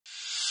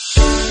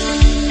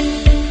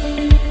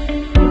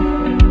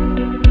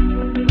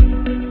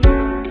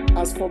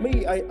for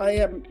me,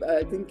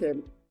 I think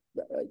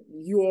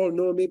you all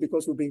know me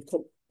because we've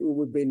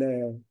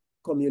been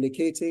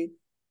communicating.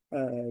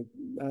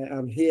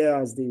 I'm here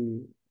as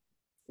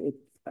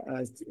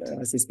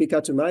a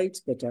speaker tonight,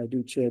 but I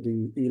do chair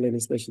the e-learning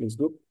specialist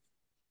group.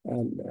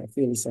 And I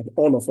feel it's an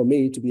honor for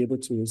me to be able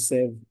to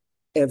serve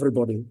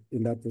everybody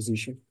in that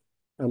position.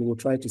 And we'll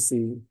try to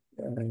see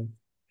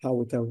how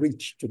we can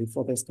reach to the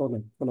furthest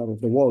corner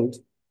of the world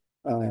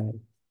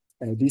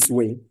this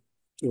way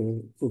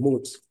to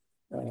promote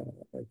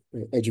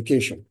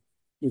education,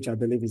 which I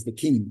believe is the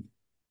key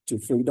to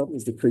freedom,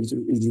 is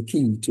the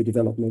key to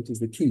development, is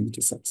the key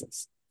to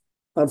success.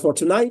 And for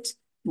tonight,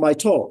 my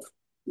talk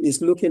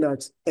is looking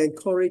at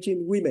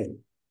encouraging women,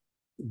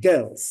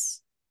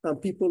 girls,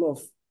 and people of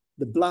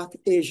the Black,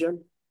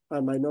 Asian,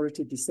 and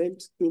minority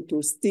descent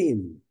into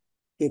STEAM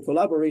in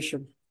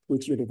collaboration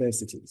with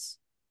universities.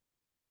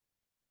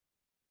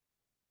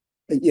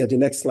 Yeah, the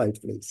next slide,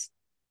 please.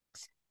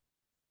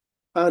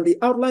 And the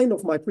outline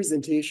of my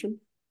presentation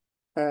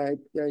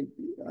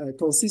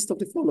consists of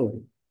the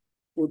following.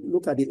 We'll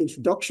look at the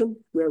introduction,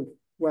 where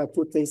I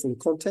put things in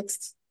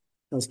context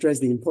and stress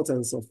the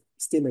importance of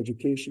STEM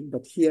education.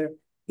 But here,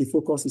 the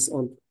focus is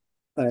on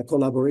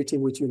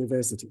collaborating with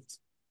universities.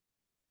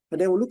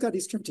 And then we'll look at the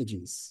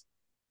strategies,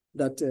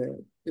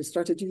 the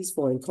strategies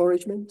for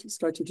encouragement,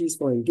 strategies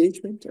for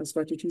engagement, and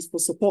strategies for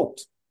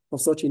support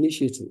of such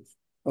initiatives,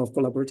 of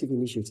collaborative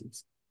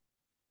initiatives.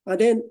 And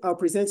then I'll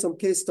present some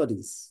case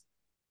studies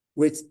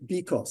with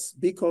BCOS.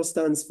 BCOS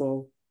stands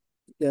for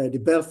the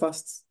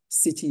Belfast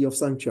City of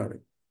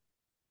Sanctuary.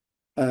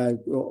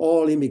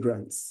 All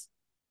immigrants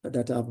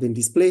that have been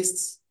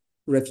displaced,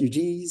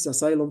 refugees,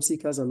 asylum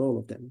seekers, and all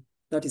of them.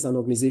 That is an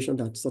organization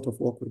that sort of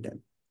works with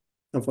them.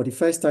 And for the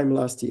first time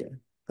last year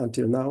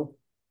until now,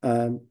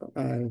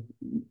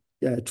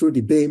 through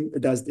the BAME,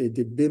 that's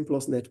the BAME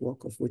Plus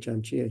network, of which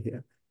I'm chair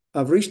here,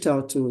 I've reached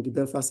out to the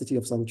Belfast City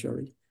of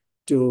Sanctuary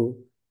to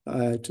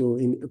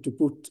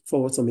put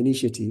forward some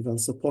initiative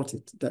and support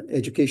it, that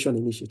education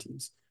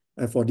initiatives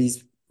for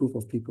these group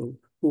of people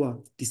who are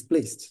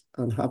displaced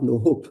and have no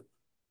hope.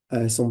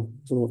 Some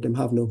of them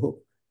have no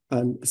hope.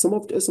 And some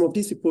of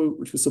these people,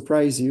 which will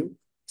surprise you,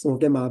 some of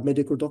them are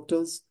medical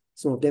doctors,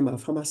 some of them are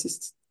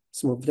pharmacists,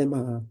 some of them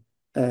are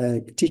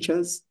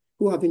teachers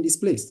who have been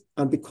displaced.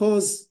 And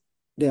because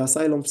they are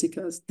asylum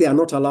seekers, they are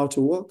not allowed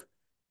to work,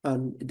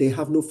 and they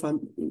have no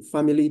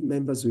family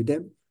members with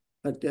them.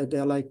 And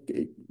they're like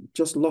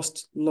just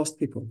lost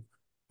people.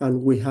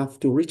 And we have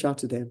to reach out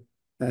to them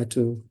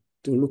to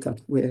look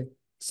at where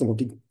some of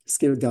the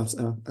skill gaps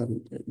are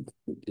and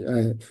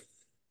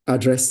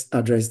address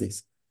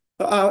this.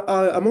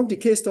 Among the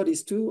case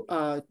studies too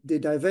are the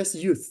diverse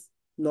youth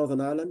Northern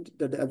Ireland.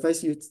 The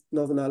diverse youth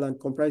Northern Ireland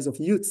comprise of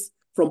youths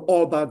from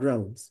all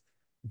backgrounds: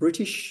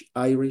 British,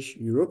 Irish,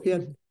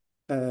 European,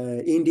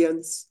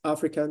 Indians,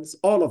 Africans,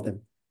 all of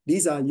them.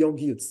 These are young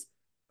youths.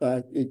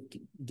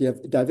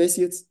 Diverse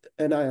Youth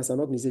NI as an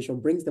organization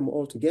brings them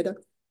all together,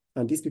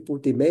 and these people,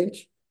 they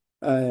merge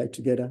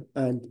together,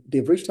 and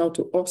they've reached out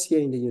to us here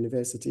in the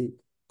university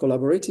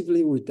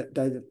collaboratively with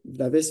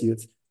Diverse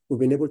Youth. We've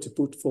been able to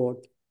put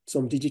forward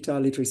some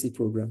digital literacy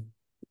program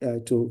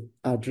to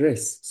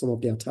address some of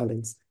their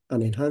talents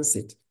and enhance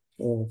it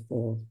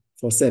for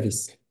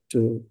service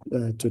to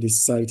the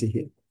society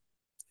here.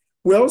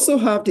 We also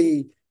have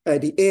the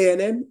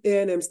ANM.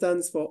 ANM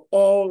stands for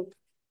All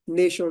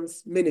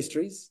Nations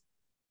Ministries,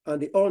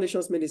 and the All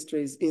Nations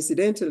Ministries,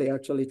 incidentally,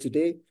 actually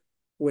today,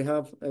 we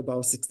have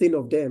about 16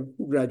 of them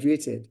who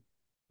graduated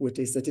with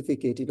a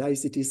certificate in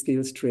ICT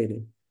skills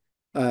training.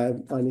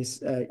 And it's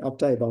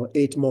after about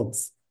 8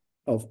 months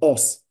of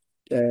us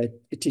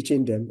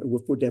teaching them, we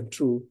put them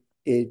through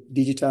a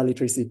digital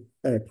literacy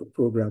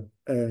program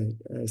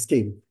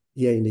scheme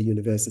here in the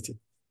university.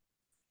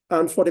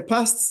 And for the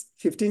past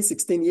 15,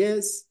 16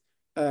 years,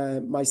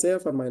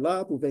 myself and my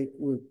lab,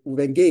 we've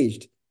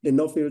engaged the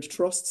Northfield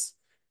Trusts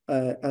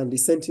and the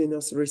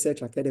Sentinels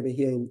Research Academy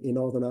here in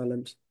Northern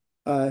Ireland.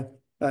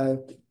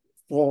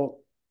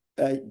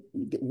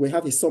 We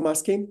have a summer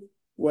scheme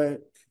where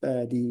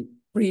the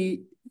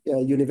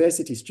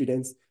pre-university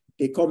students,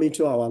 they come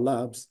into our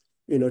labs,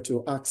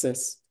 to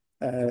access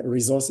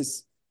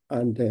resources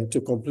and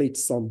to complete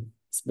some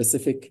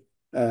specific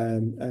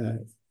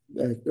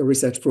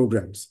research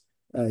programs,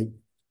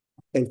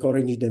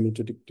 encouraging them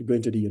to go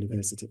into the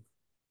university.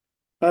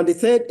 And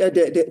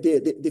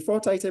the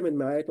fourth item in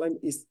my outline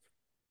is,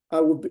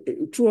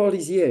 through all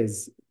these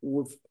years,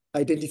 we've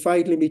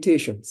identified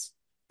limitations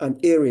and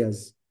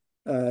areas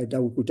that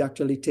we could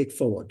actually take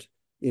forward,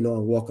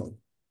 and work on.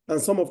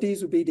 And some of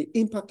these would be the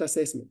impact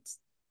assessments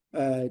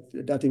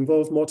that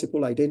involve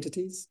multiple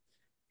identities,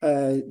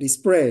 the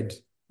spread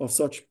of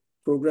such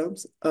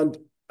programs, and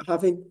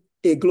having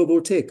a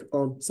global take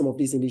on some of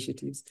these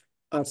initiatives,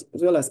 as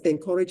well as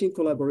encouraging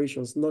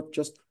collaborations, not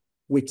just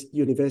with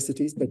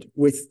universities, but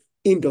with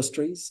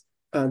industries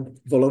and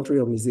voluntary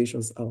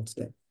organizations out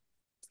there.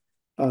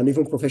 And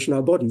even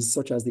professional bodies,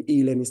 such as the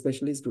e-learning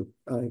specialist group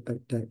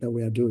that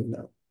we are doing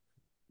now.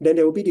 Then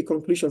there will be the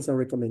conclusions and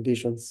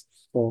recommendations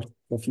for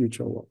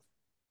future work.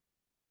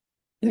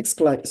 Next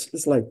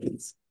slide,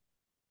 please.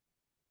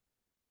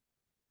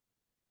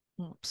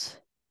 Oops.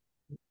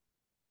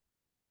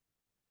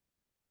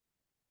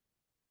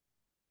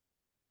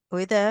 Are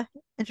we there?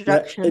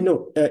 Introduction?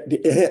 No,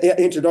 the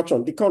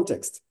introduction, the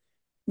context.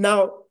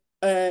 Now,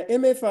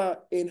 Emefa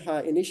in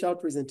her initial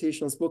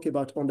presentation spoke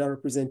about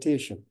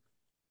underrepresentation.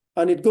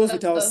 And it goes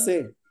without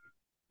saying,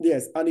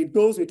 yes, and it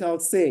goes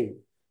without saying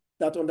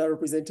that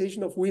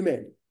underrepresentation of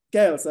women,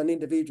 girls, and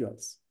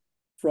individuals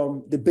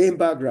from the BAME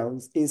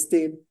backgrounds in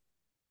STEM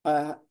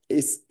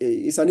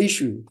is an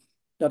issue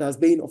that has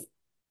been of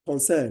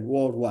concern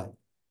worldwide.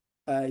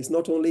 It's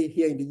not only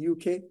here in the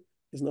UK,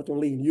 it's not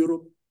only in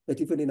Europe,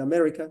 but even in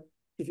America.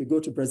 If you go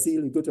to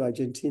Brazil, you go to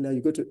Argentina,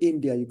 you go to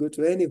India, you go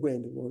to anywhere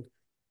in the world,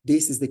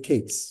 this is the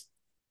case.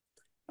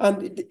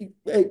 And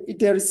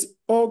there's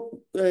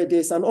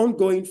an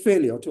ongoing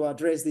failure to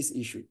address this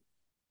issue.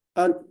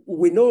 And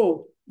we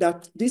know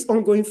that this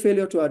ongoing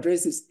failure to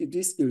address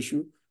this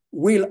issue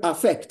will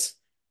affect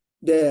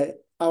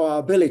our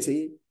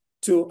ability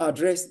to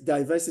address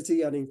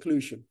diversity and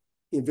inclusion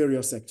in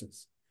various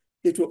sectors.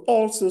 It will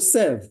also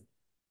serve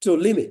to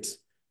limit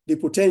the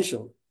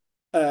potential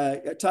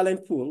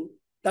talent pool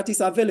that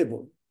is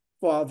available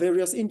for our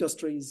various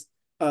industries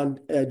and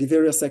the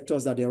various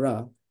sectors that there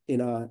are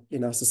in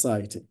our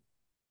society.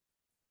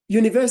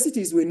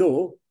 Universities, we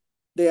know,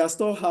 they are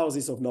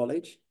storehouses of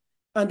knowledge,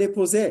 and they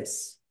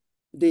possess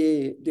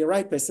the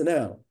right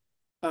personnel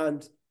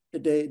and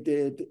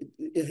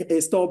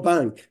a store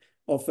bank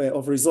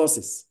of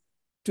resources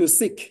to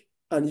seek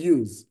and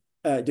use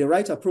the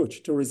right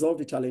approach to resolve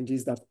the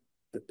challenges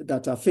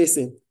that are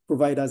facing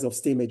providers of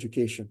STEM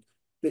education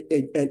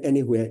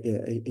anywhere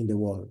in the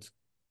world.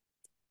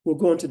 We'll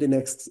go on to the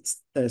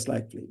next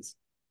slide, please.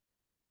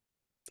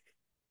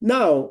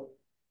 Now,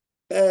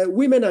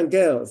 women and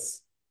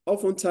girls,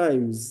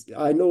 oftentimes,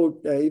 I know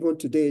even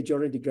today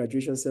during the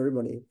graduation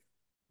ceremony,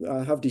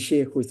 I have the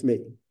sheikh with me,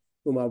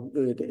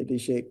 the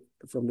sheikh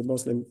from the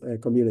Muslim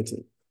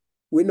community.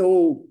 We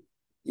know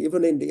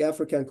even in the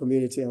African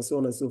community and so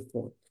on and so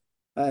forth,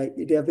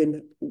 there have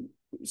been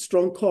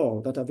strong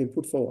calls that have been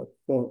put forward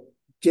for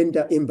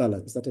gender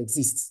imbalance that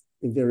exists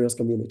in various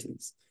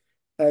communities.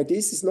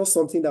 This is not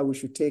something that we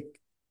should take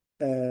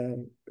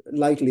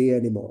lightly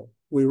anymore.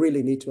 We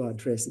really need to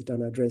address it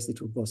and address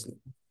it robustly.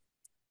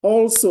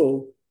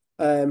 Also,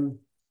 I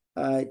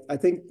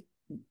think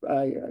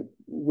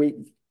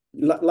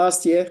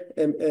last year,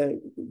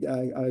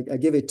 I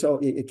gave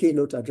a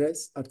keynote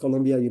address at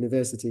Columbia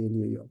University in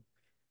New York.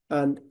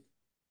 And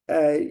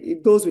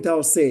it goes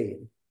without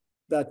saying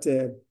that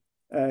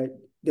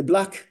the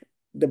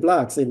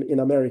blacks in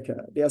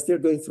America, they are still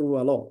going through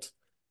a lot.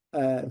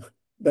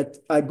 But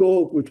I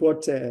go with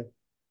what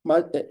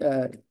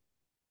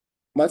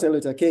Martin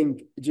Luther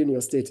King Jr.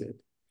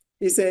 stated.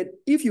 He said,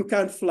 if you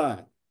can't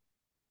fly,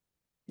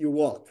 you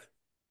walk.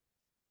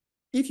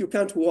 If you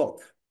can't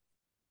walk,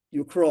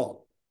 you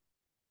crawl.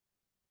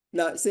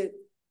 Now, say,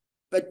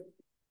 but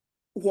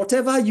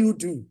whatever you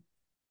do,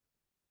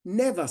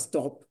 never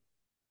stop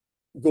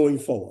going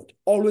forward.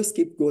 Always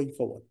keep going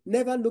forward.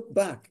 Never look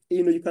back.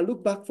 You can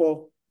look back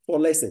for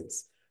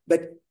lessons,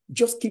 but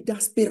just keep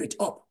that spirit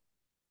up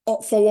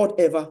forward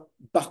ever,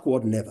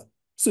 backward never.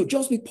 So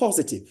just be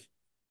positive.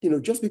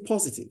 Just be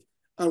positive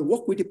and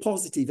work with the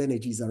positive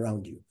energies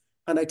around you.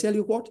 And I tell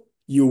you what,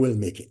 you will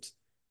make it.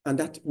 And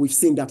that we've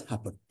seen that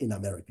happen in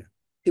America,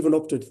 even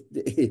up to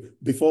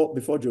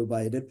before Joe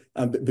Biden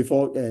and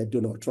before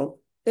Donald Trump.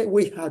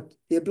 We had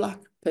a black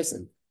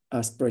person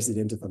as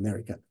president of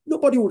America.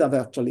 Nobody would have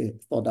actually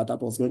thought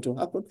that was going to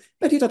happen,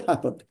 but it had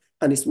happened.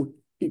 And it's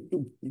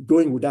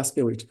going with that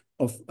spirit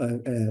of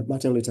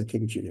Martin Luther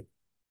King Jr.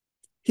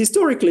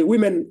 Historically,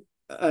 women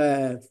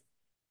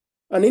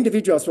and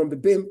individuals from the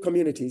BAME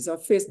communities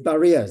have faced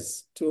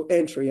barriers to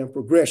entry and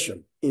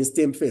progression in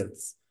STEM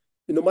fields.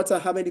 No matter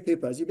how many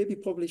papers, you may be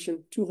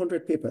publishing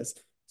 200 papers.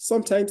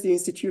 Sometimes the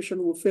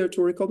institution will fail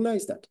to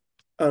recognize that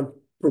and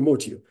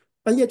promote you.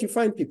 And yet you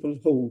find people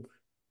who,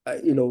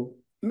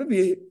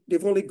 maybe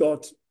they've only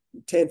got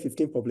 10,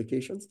 15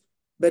 publications,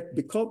 but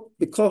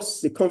because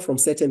they come from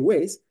certain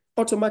ways,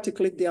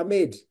 automatically they are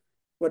made,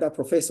 whether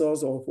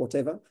professors or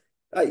whatever,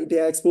 they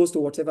are exposed to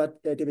whatever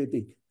they may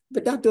be.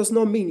 But that does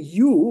not mean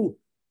you,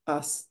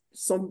 as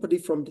somebody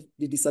from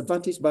the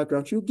disadvantaged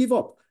background, should give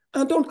up.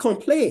 And don't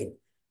complain,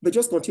 but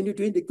just continue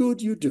doing the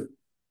good you do.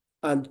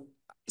 And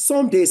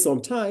someday,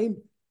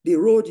 sometime, the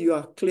road you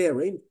are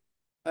clearing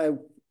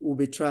will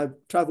be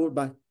traveled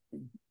by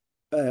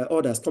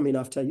others coming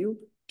after you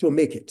to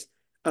make it.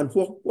 And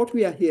what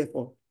we are here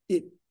for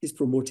is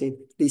promoting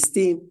the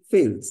STEM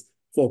fields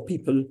for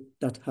people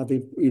that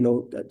haven't,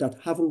 that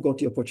haven't got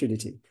the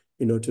opportunity,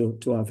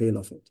 to avail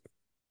of it.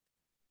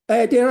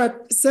 There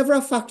are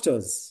several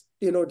factors,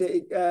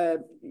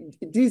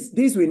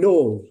 these we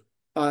know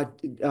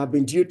have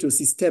been due to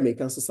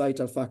systemic and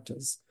societal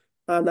factors.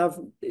 And I've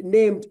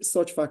named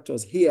such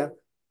factors here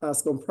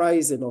as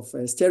comprising of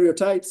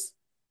stereotypes,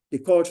 the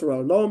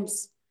cultural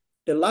norms,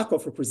 the lack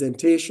of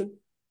representation,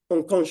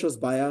 unconscious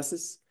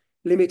biases,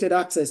 limited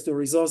access to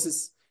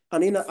resources,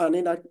 and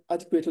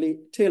inadequately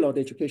tailored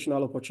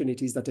educational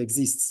opportunities that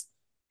exists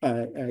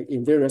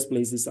in various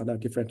places and at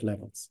different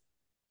levels.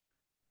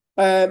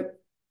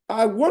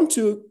 I want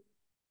to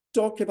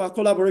talk about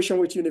collaboration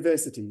with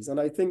universities, and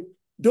I think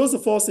those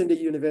of us in the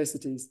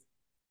universities,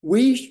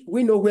 we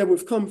know where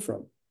we've come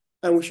from,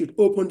 and we should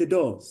open the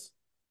doors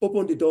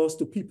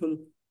to people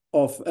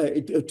of,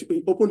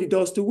 open the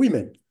doors to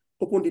women,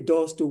 open the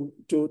doors to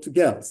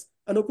girls,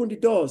 and open the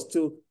doors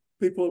to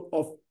people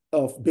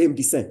of BAME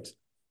descent.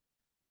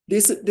 The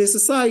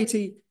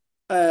society,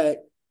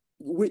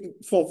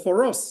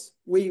 for us,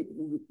 we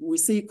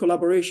see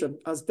collaboration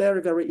as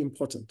very, very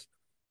important.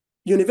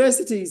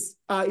 Universities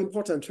are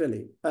important,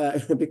 really,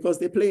 because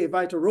they play a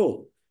vital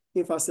role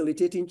in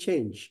facilitating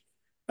change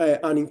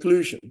and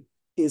inclusion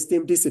in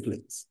STEM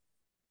disciplines.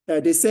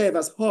 They serve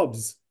as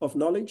hubs of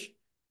knowledge,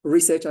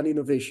 research, and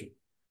innovation.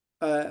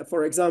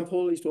 For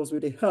example, it was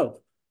with the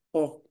help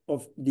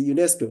of the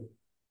UNESCO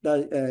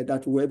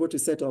that we were able to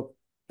set up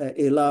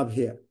a lab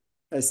here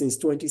since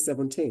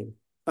 2017.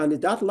 And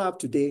that lab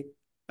today,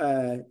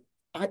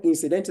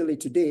 incidentally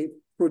today,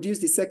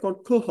 produced the second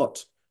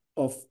cohort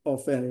of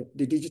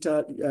the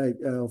digital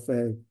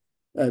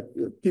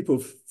people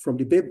from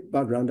the BAME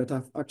background that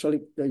have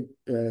actually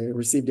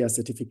received their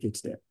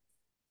certificates there.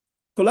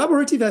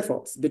 Collaborative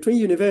efforts between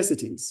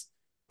universities,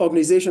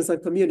 organizations,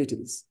 and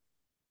communities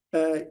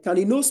can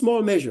in no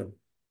small measure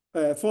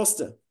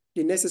foster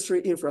the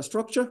necessary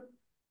infrastructure,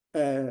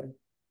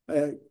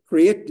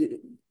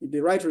 create the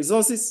right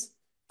resources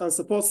and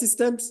support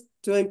systems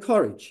to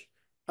encourage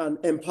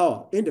and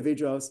empower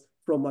individuals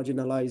from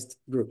marginalized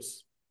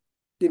groups.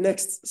 The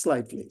next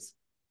slide, please.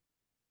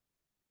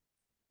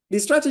 The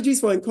strategies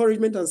for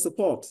encouragement and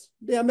support,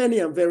 there are many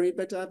and varied,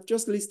 but I've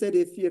just listed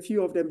a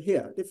few of them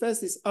here. The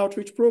first is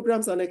outreach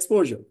programs and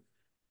exposure.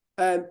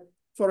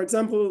 For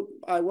example,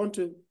 I want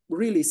to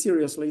really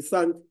seriously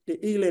thank the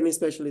e-learning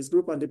specialist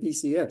group and the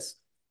BCS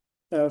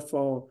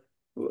for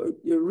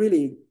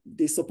really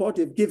the support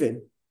they've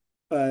given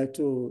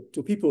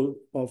to people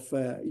of,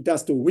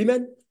 that's to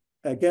women,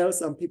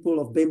 girls, and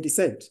people of BAME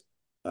descent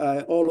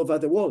all over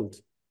the world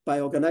by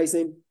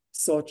organizing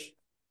such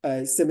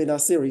seminar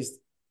series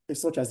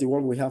such as the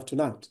one we have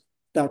tonight,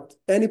 that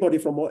anybody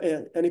from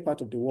any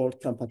part of the world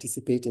can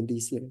participate in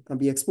this year and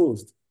be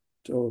exposed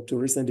to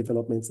recent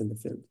developments in the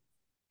field.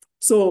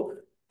 So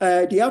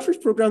the outreach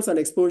programs and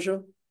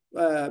exposure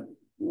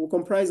will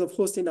comprise of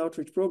hosting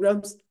outreach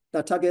programs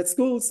that target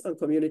schools and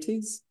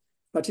communities,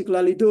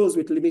 particularly those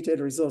with limited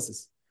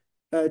resources.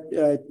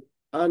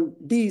 And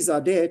these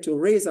are there to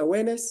raise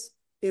awareness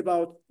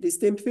about the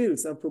STEM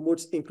fields and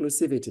promote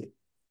inclusivity.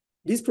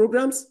 These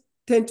programs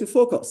tend to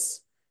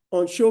focus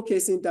on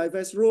showcasing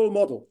diverse role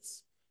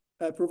models,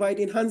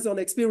 providing hands-on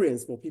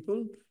experience for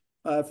people.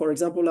 For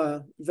example,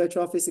 our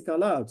virtual physical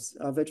labs,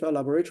 our virtual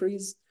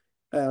laboratories,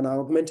 and our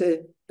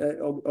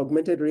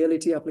augmented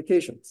reality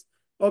applications,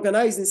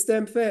 organizing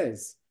STEM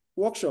fairs,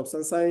 workshops,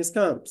 and science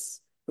camps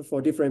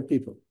for different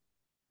people.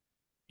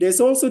 There's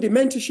also the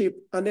mentorship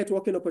and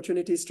networking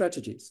opportunity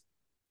strategies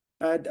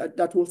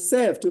that will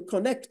serve to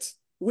connect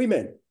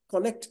women,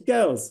 connect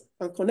girls,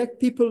 and connect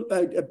people,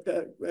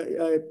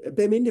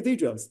 BAME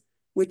individuals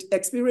with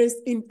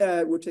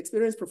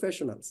experienced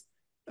professionals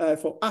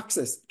for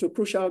access to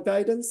crucial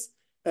guidance,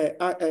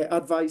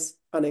 advice,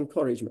 and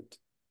encouragement.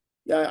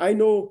 I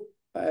know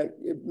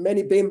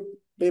many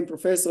BAME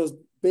professors,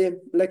 BAME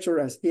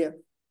lecturers here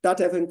that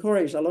have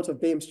encouraged a lot of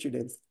BAME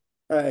students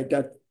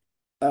that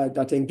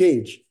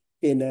engage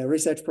in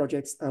research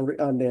projects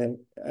and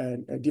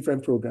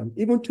different programs.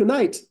 Even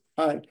tonight,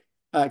 I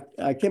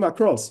came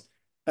across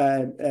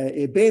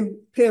a BAME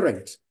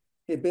parent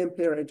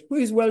who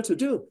is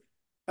well-to-do,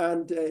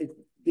 and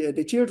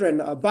the children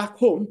are back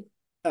home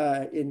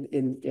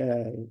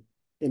in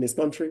his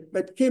country,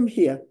 but came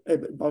here,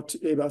 about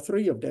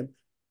 3 of them,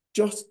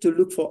 just to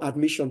look for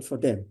admission for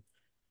them.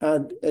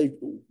 And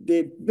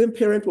the BAME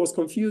parent was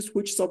confused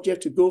which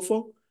subject to go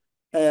for.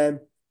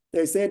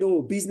 They said,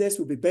 oh, business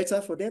would be better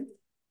for them.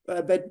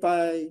 But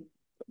by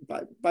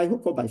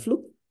hook or by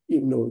fluke,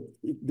 you know,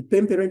 the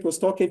BAME parent was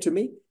talking to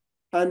me.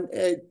 And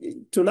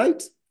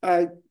tonight,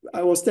 I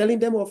was telling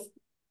them of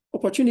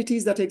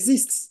opportunities that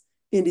exist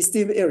in the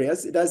STEM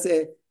areas, that's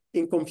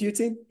in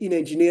computing, in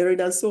engineering,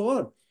 and so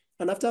on.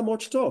 And after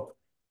much talk,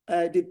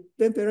 the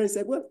BAME parents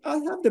said, well, I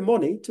have the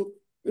money to,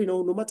 you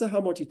know, no matter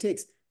how much it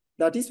takes,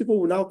 that these people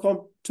will now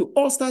come to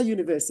Ulster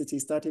University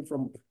starting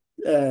from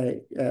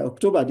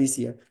October this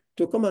year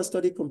to come and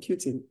study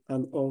computing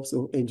and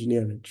also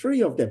engineering,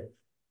 3 of them.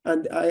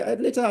 And I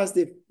later asked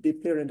the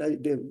parent,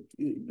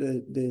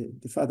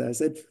 the father, I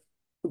said,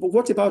 but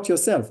what about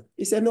yourself?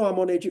 He said, no, I'm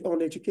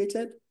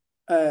uneducated,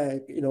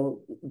 you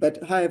know,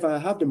 but however, I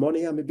have the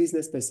money. I'm a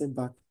business person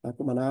back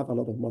home and I have a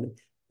lot of money.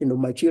 You know,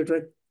 my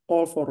children,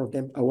 all 4 of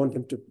them, I want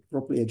them to be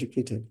properly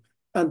educated.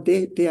 And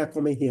they are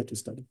coming here to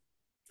study.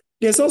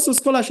 There's also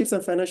scholarships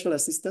and financial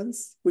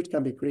assistance, which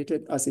can be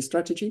created as a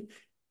strategy.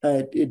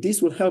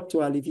 This will help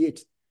to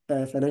alleviate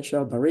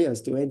financial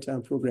barriers to enter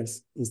and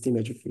progress in STEM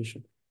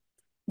education.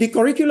 The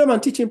curriculum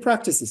and teaching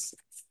practices.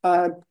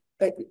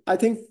 I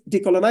think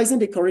decolonizing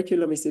the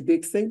curriculum is a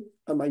big thing.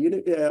 At my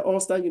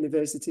Ulster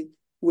University,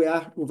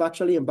 we've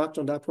actually embarked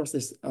on that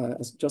process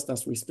just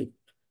as we speak.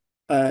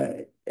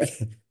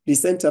 The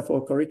Center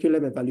for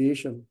Curriculum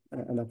Evaluation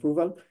and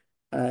Approval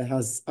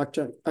has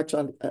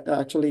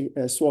actually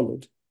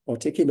swallowed or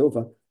taken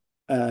over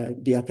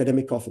the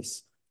academic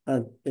office.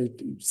 And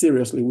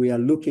seriously, we are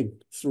looking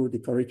through the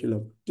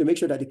curriculum to make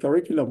sure that the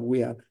curriculum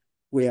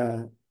we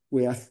are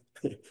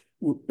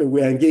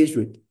engaged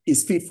with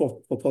is fit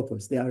for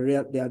purpose. They are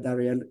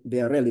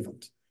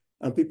relevant,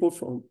 and people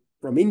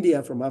from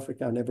India, from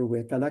Africa, and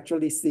everywhere can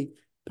actually see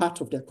part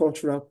of their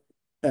cultural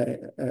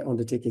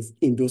undertakings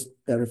in those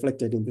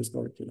reflected in those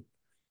curriculum.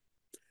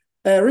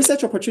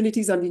 Research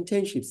opportunities and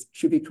internships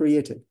should be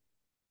created.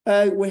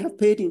 We have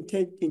paid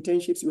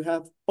internships. We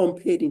have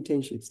unpaid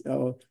internships.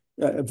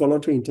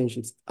 Voluntary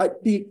internships.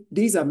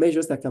 These are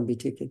measures that can be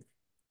taken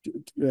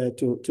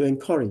to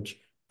encourage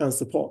and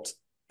support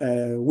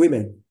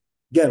women,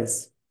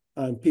 girls,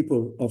 and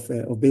people of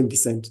BAME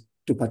descent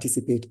to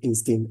participate in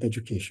STEAM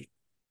education.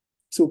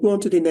 So go on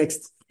to the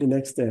next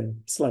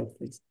slide,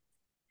 please.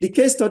 The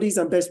case studies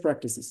and best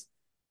practices.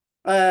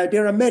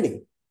 There are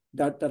many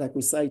that I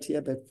could cite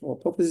here, but for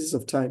purposes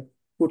of time,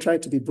 we'll try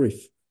to be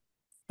brief.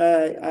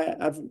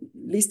 I've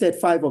listed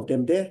 5 of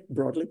them there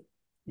broadly.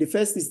 The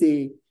first is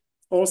the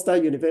Ulster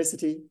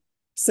University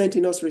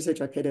Sentinels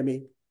Research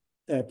Academy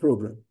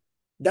program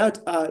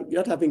that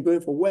have been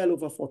going for well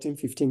over 14,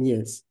 15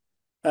 years.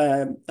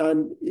 And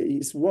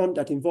it's one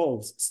that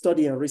involves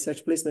study and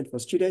research placement for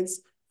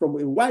students from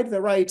a wide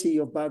variety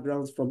of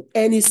backgrounds from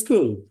any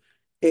school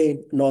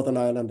in Northern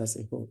Ireland as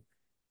a whole.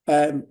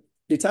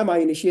 The time I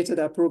initiated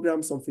that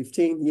program some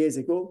 15 years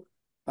ago,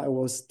 I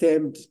was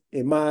termed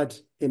a mad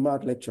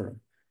lecturer.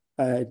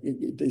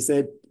 They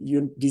said,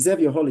 you deserve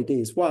your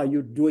holidays. Why are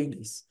you doing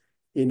this?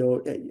 You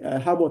know,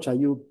 how much are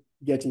you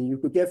getting? You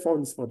could get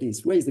funds for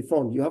this. Where is the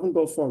fund? You haven't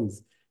got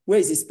funds. Where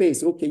is the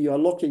space? Okay, you are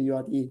lucky you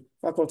are the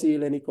faculty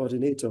learning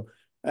coordinator.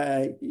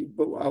 But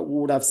I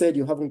would have said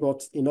you haven't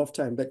got enough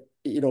time. But,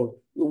 you know,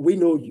 we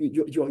know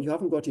you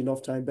haven't got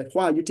enough time, but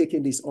why are you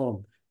taking this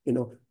on? You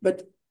know,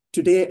 but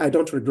today I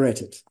don't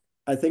regret it.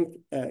 I think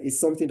it's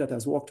something that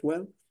has worked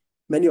well.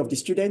 Many of the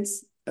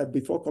students,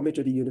 before coming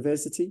to the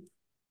university,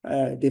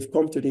 they've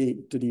come to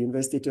the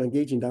university to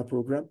engage in that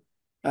program.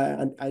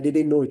 And I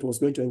didn't know it was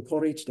going to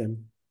encourage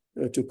them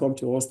to come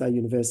to Ulster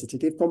University.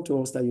 They've come to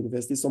Ulster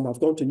University. Some have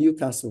gone to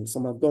Newcastle.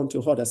 Some have gone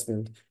to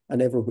Huddersfield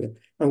and everywhere.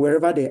 And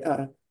wherever they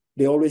are,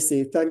 they always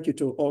say thank you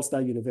to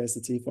Ulster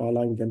University for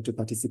allowing them to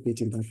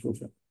participate in that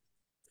program.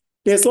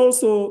 There's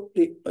also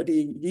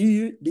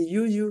the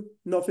UU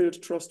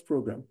Northfield Trust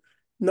Program.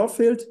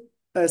 Northfield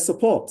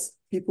supports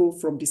people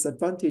from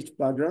disadvantaged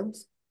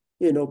backgrounds,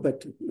 you know,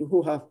 but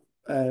who have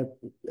a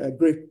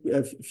great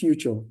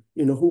future,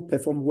 you know, who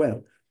perform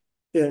well.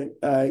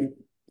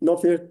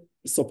 Northfield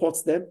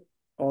supports them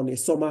on a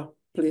summer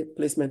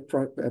placement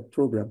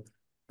program,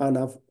 and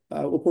I've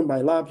opened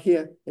my lab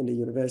here in the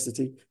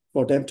university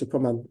for them to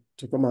come and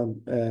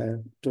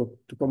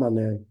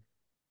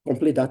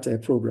complete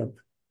that program,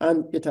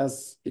 and it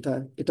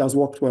has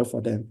worked well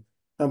for them.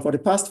 And for the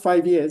past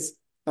 5 years,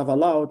 I've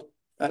allowed,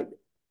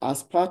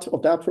 as part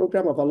of that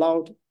program, I've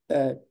allowed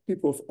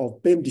people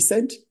of BAME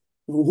descent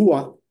who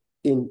are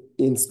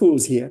in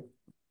schools here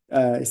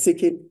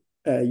seeking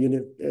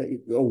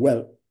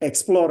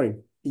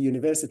exploring the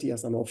university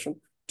as an option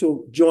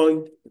to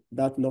join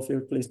that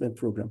Northfield placement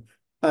program.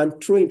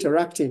 And through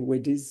interacting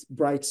with these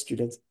bright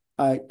students,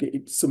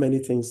 so many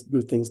things,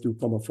 good things do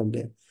come up from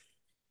there.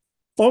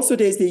 Also,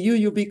 there's the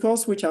UUB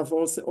course, which I've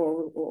also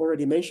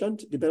already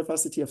mentioned, the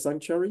Belfast City of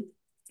Sanctuary,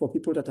 for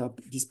people that are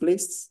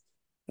displaced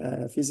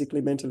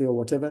physically, mentally, or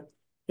whatever,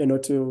 you know,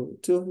 to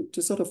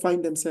sort of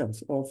find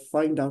themselves or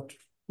find out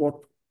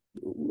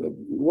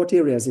what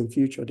areas in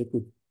future they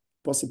could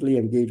possibly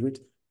engage with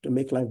to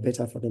make life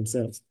better for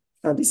themselves.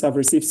 And these have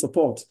received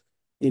support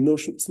in no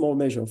small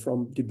measure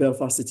from the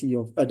Belfast City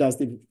of, that's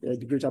the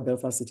Greater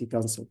Belfast City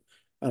Council.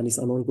 And it's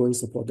an ongoing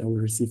support that we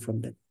receive from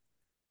them.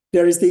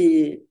 There is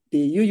the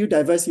UU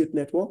Diverse Youth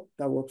Network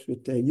that works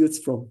with youths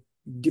from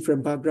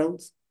different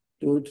backgrounds,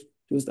 those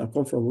that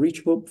come from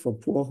rich home, from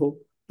poor home,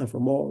 and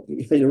from all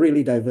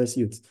really diverse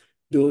youths.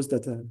 Those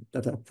that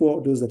are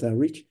poor, those that are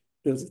rich,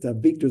 those that are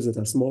big, those that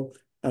are small,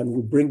 and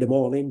we bring them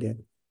all in there.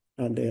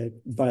 And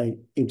by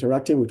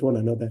interacting with one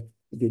another,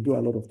 they do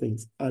a lot of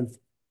things. And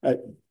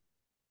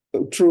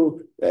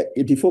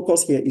the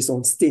focus here is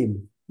on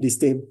STEM, the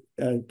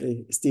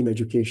STEM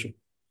education.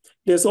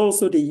 There's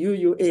also the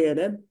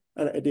UUANM,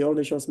 the All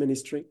Nations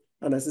Ministry.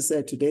 And as I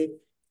said today,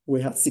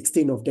 we had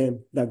 16 of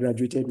them that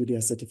graduated with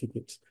their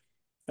certificates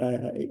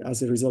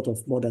as a result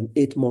of more than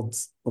 8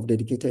 months of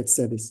dedicated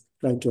service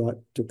trying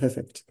to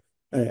perfect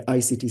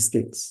ICT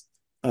skills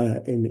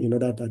in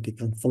order that they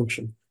can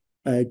function.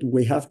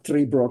 We have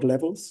 3 broad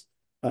levels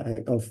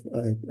of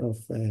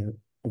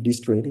this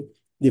training.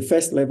 The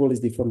first level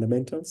is the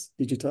fundamentals,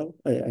 digital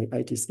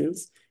IT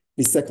skills.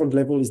 The second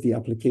level is the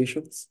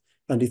applications.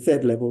 And the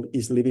third level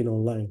is living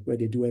online, where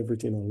they do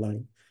everything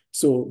online.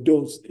 So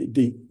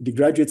the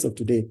graduates of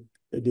today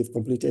they've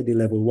completed the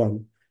level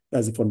 1,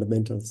 that's the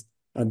fundamentals,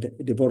 and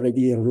they've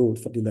already enrolled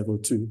for the level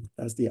 2,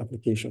 that's the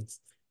applications,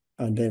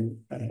 and then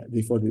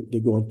before they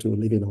go on to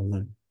living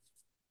online.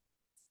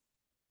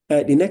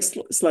 The next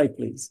slide,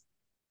 please.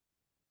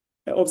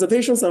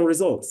 Observations and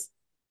results.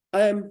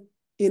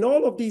 In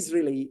all of these,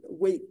 really,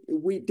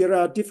 there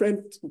are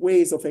different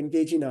ways of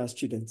engaging our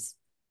students,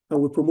 and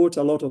we promote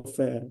a lot of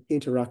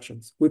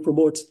interactions. We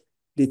promote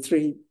the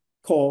 3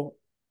 core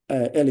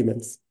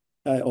elements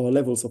or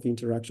levels of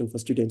interaction for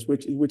students,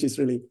 which is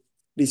really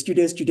the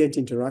student-student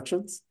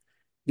interactions,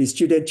 the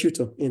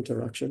student-tutor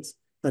interactions,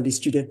 and the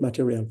student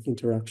material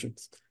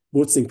interactions,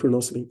 both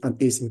synchronously and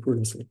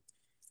asynchronously.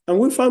 And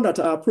we found that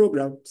our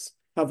programs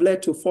have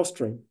led to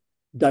fostering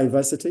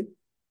diversity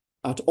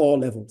at all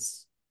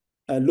levels.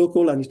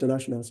 Local and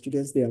international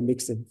students, they are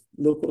mixing.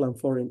 Local and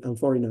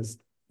foreigners,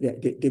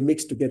 they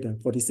mix together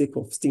for the sake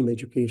of STEAM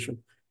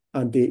education.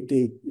 And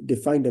they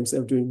find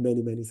themselves doing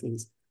many, many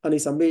things. And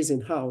it's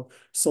amazing how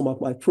some of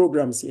my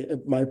programs here,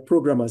 my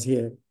programmers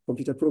here,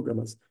 computer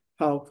programmers,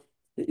 how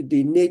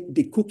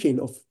the cooking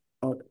of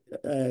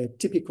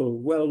typical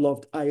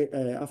well-loved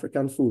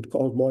African food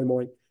called moi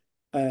moi,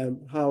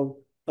 how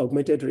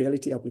augmented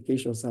reality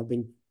applications have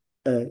been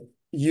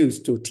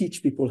used to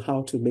teach people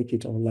how to make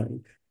it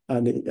online.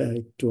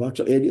 And to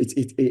actually,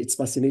 it's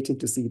fascinating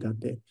to see that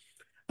there.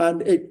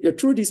 And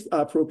through these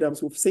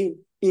programs, we've seen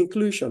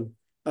inclusion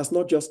as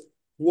not just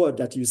word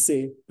that you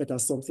say, but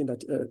as something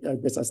that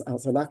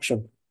as an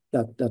action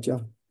that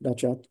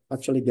you're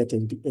actually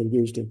getting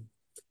engaged in.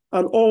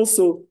 And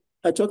also,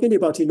 talking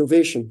about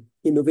innovation,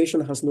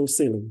 innovation has no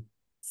ceiling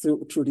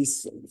through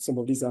some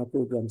of these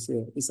programs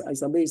here.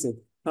 It's amazing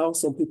how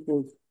some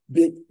people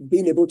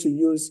being able to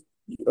use,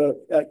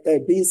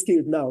 being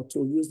skilled now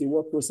to use the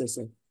word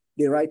processor.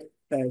 They're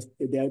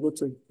able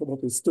to come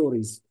up with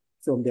stories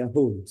from their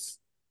homes,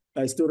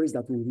 stories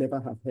that we never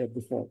have heard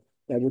before.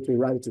 They're able to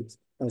write it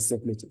and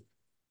submit it.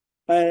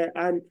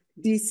 And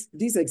this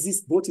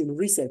exists both in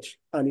research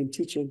and in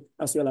teaching,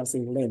 as well as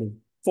in learning,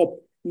 for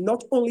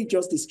not only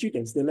just the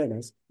students, the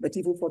learners, but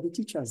even for the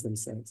teachers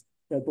themselves.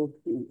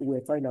 We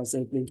find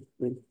ourselves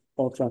being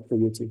ultra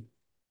creative.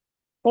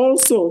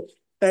 Also,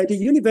 the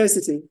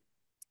university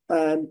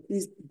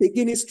is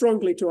beginning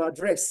strongly to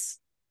address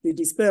the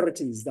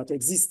disparities that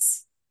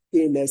exists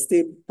in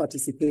STEM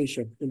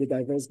participation in the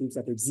diverse groups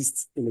that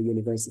exists in the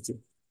university.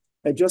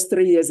 Just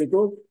 3 years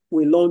ago,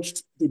 we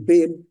launched the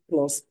BAME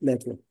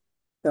Network.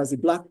 That's the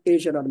Black,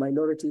 Asian, and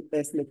Minority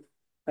Ethnic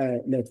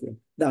Network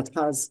that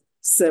has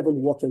 7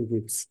 working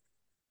groups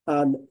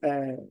and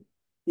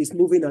is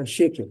moving and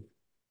shaking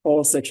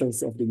all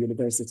sections of the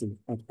university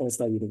at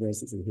Ulster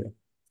University here.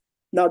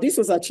 Now, this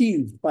was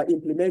achieved by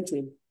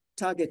implementing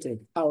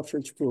targeted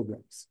outreach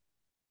programs.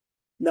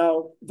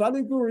 Now,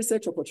 valuable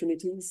research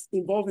opportunities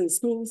involving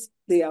schools,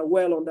 they are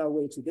well on their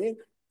way today.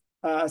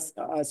 As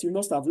you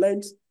must have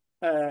learned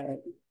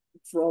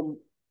from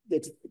the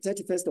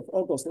 31st of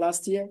August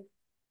last year,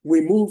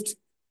 we moved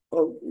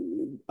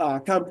our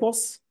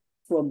campus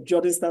from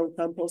Jordanstown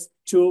campus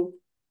to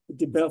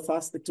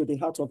the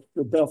heart of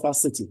the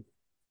Belfast city.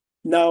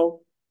 Now,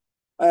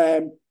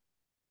 the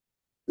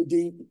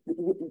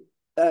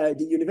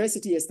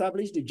university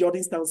established the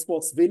Jordanstown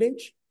Sports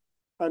Village,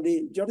 and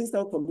the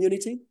Jordanstown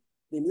community,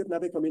 the Newton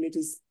Abbey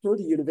communities, told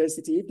the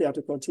university if they are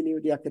to continue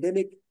the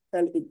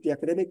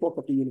academic work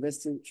of the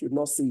university should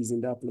not cease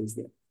in that place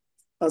there.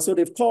 And so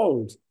they've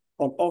called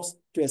on us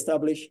to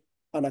establish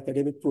an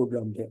academic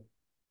program there.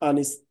 And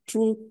it's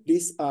through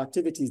these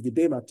activities, the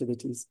BAME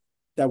activities,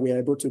 that we are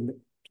able to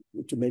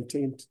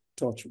maintain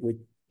touch with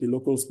the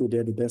local school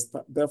there,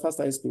 the Belfast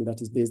High School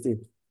that is based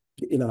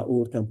in our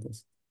old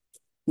campus.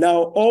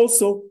 Now,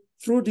 also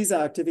through these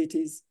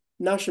activities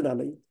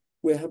nationally,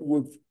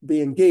 we've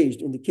been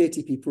engaged in the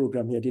KTP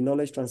program here, the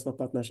Knowledge Transfer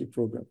Partnership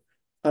Program,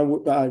 and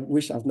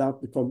which has now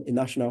become a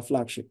national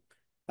flagship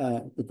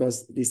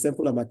because the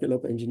Simple and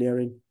McKillop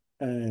Engineering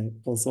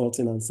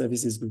Consulting and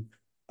Services Group,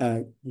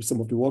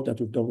 some of the work that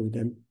we've done with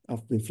them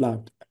have been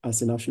flagged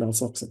as a national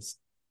success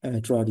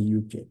throughout the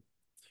UK.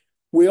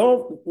 We've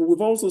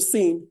also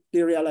seen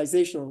the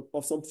realization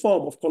of some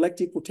form of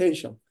collective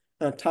potential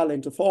and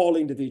talent of all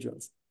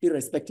individuals,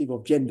 irrespective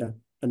of gender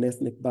and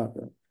ethnic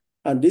background.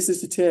 And this is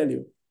to tell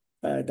you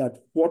that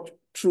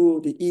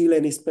through the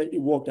e-learning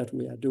work that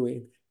we are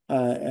doing,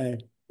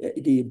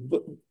 the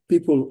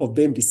people of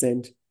BAME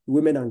descent,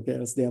 women and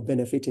girls, they are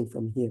benefiting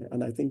from here.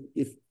 And I think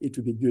it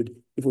would be good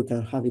if we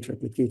can have it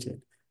replicated,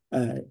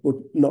 but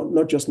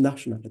not just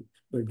nationally,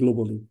 but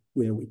globally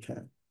where we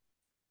can.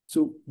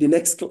 So the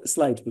next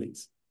slide,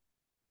 please.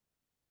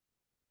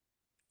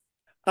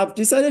 I've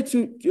decided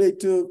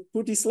to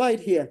put this slide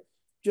here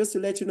just to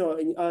let you know,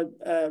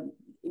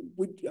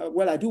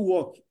 well, I do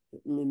work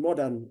in more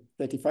than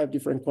 35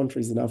 different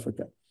countries in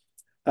Africa.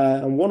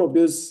 And one of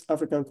those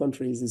African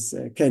countries is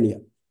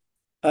Kenya.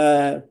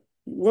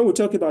 When we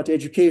talk about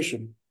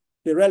education,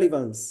 the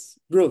relevance,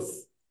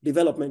 growth,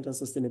 development, and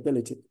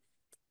sustainability,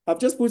 I've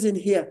just put in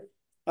here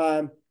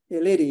a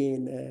lady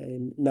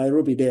in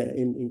Nairobi there,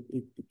 in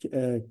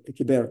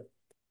Kibera,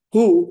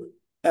 who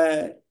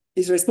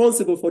is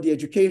responsible for the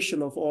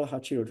education of all her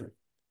children.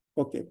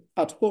 Okay,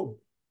 at home,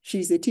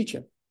 she's a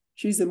teacher,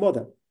 she's a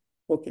mother.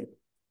 Okay,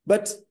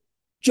 but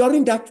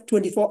during that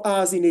 24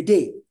 hours in a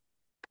day,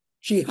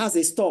 she has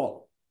a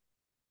stall,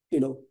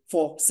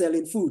 for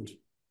selling food.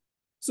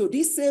 So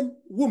this same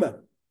woman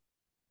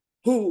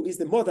who is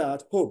the mother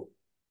at home,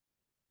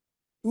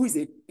 who is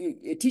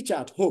a teacher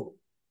at home,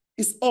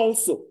 is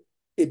also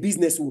a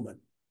businesswoman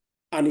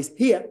and is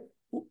here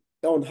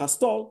on her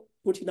stall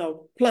putting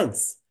out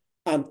plants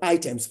and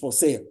items for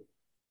sale.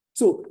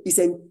 So he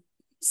said,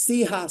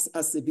 see her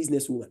as a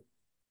businesswoman.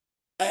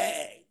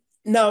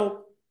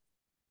 Now,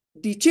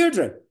 the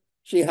children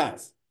she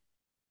has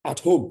at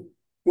home,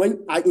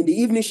 when in the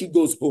evening she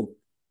goes home,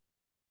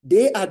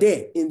 they are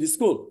there in the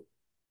school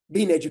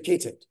being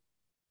educated,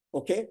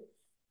 okay?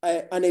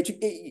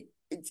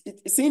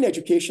 Seeing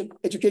education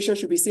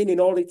should be seen in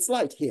all its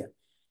light here.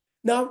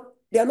 Now,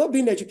 they are not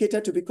being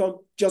educated to become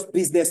just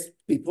business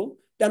people.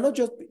 They're not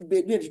just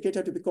being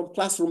educated to become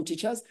classroom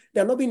teachers.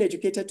 They're not being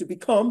educated to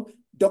become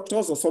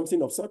doctors or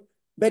something of sort,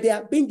 but they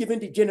are being given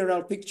the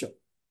general picture.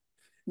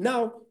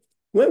 Now,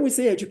 when we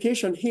say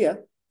education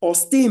here, or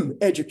STEAM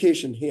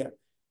education here,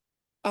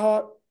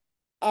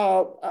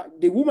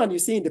 the woman you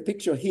see in the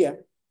picture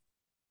here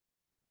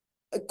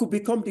could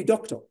become the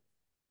doctor,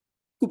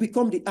 could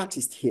become the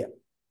artist here,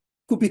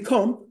 could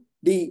become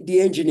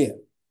the engineer,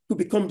 could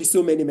become the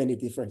so many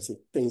different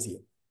things here.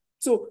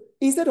 So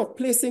instead of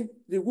placing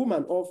the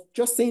woman, of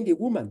just saying the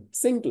woman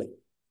singly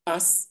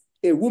as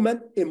a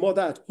woman, a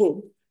mother at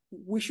home,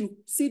 we should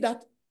see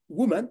that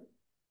woman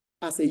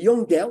as a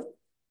young girl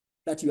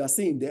that you are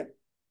seeing there,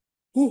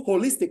 who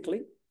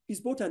holistically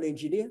is both an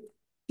engineer,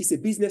 is a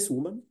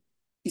businesswoman,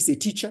 is a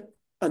teacher,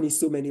 and is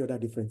so many other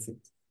different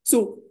things.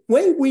 So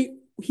when we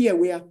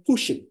are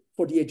pushing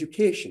for the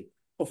education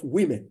of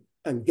women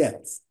and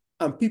girls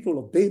and people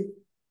of BAME,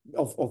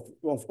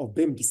 of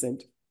BAME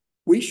descent,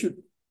 we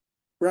should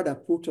rather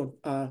put on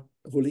a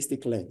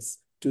holistic lens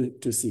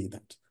to see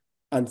that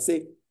and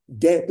say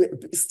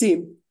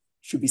STEAM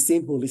should be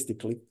seen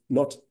holistically,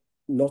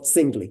 not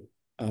singly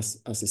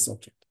as a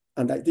subject.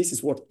 And this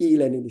is what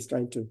e-learning is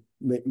trying to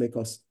make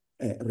us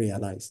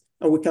realize.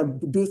 And we can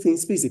do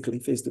things physically,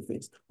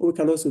 face-to-face, or we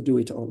can also do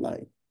it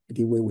online,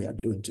 the way we are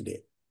doing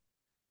today.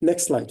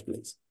 Next slide,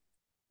 please.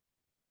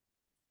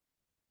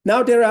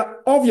 Now, there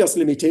are obvious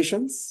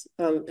limitations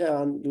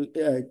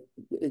that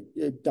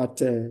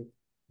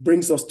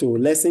brings us to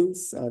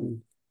lessons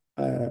and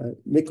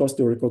make us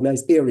to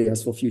recognize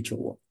areas for future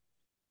work.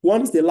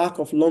 One is the lack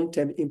of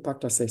long-term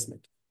impact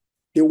assessment.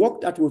 The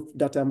work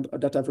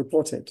that I've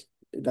reported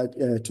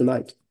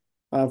tonight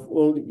have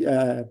only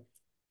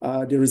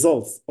the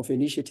results of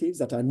initiatives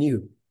that are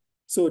new.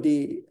 So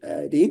the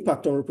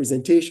impact on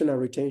representation and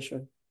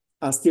retention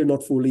are still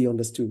not fully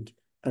understood,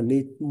 and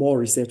more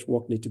research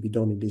work needs to be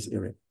done in this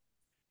area.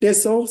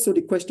 There's also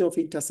the question of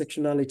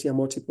intersectionality and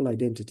multiple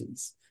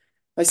identities.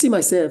 I see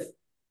myself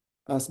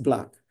as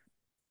Black.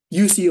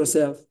 You see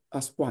yourself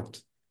as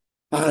white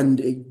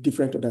and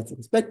different other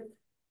things. But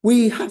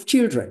we have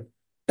children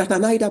that are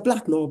neither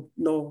Black nor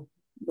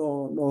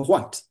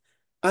white.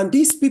 And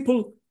these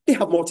people, they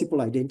have multiple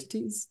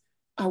identities.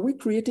 Are we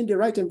creating the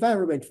right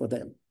environment for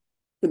them?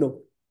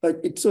 So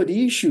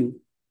the issue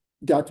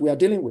that we are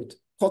dealing with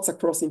cuts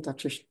across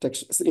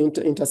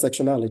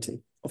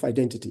intersectionality of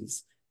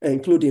identities,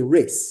 including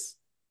race,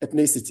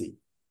 ethnicity,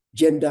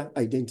 gender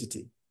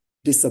identity,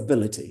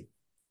 disability,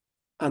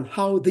 and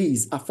how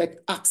these affect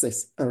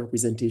access and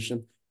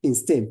representation in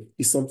STEM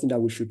is something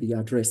that we should be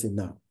addressing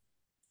now.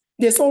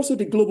 There's also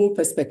the global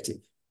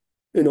perspective.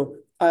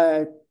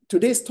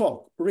 Today's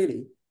talk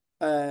really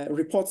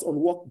reports on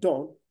work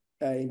done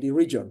in the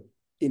region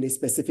in a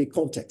specific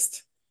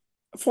context.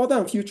 Further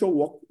and future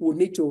work will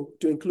need to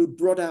include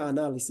broader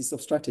analysis of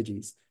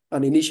strategies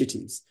and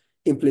initiatives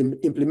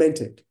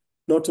implemented,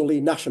 not only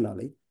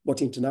nationally,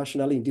 but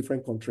internationally in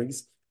different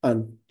countries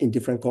and in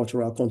different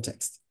cultural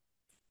contexts.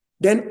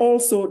 Then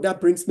also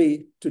that brings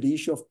me to the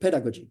issue of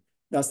pedagogy,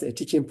 that's the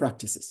teaching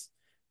practices.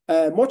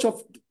 Much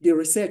of the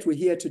research we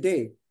hear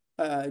today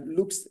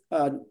looks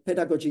at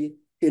pedagogy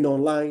in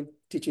online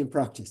teaching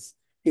practice,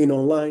 in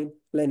online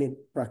learning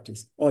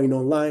practice, or in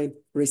online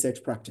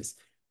research practice.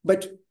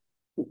 But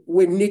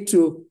we need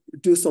to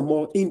do some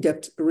more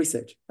in-depth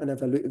research and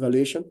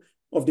evaluation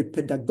of the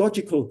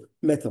pedagogical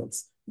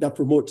methods that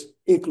promote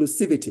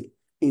inclusivity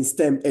in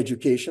STEM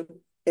education,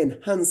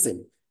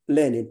 enhancing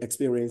learning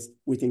experience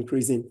with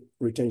increasing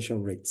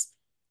retention rates.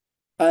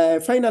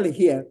 Finally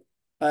here,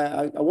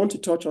 I want to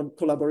touch on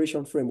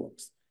collaboration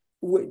frameworks.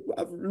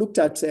 I've looked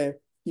at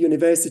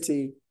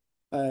university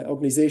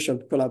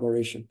organization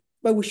collaboration,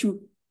 but we should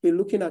be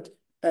looking at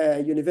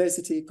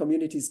university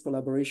communities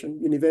collaboration,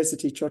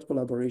 university church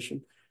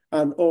collaboration,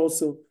 and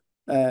also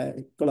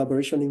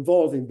collaboration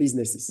involving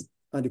businesses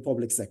and the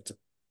public sector.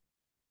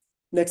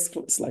 Next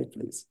slide,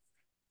 please.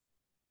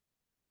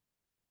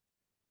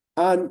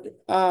 And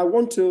I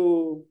want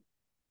to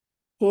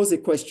pose a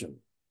question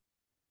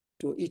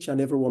to each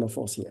and every one of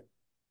us here,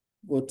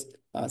 both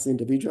as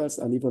individuals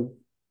and even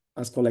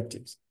as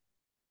collectives.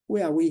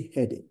 Where are we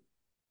heading?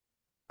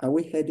 Are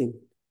we heading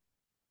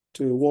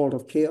to a world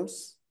of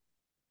chaos?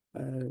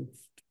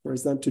 For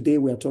example, today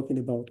we are talking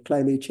about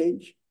climate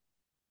change.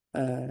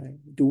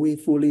 Do we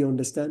fully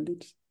understand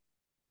it?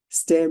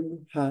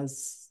 STEM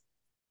has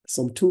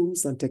some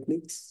tools and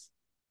techniques.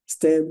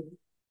 STEM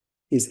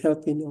is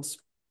helping us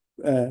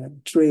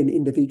train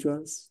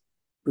individuals,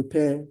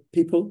 prepare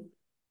people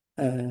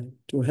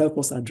to help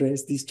us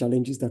address these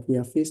challenges that we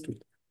are faced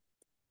with.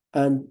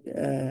 And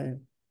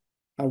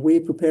are we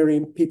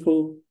preparing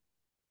people,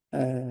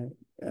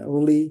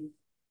 only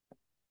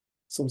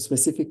some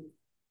specific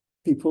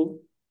people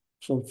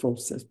from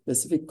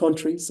specific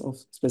countries of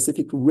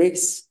specific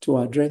race to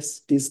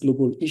address this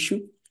global issue,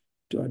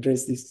 to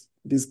address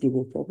this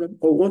global problem,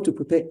 or want to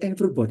prepare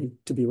everybody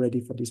to be ready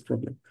for this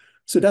problem?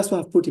 So that's why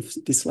I've put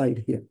this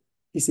slide here.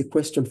 It's a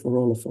question for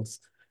all of us.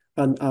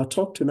 And our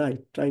talk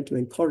tonight, trying to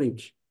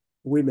encourage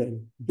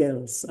women,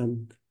 girls,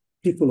 and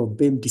people of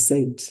BAME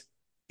descent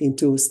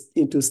into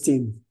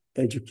STEAM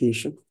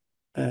education.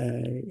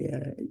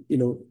 You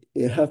know,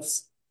 it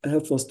helps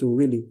us to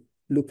really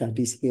look at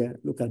this here,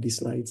 look at these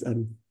slides,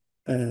 and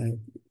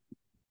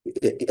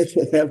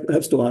it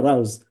helps to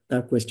arouse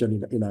that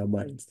question in our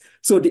minds.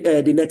 So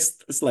the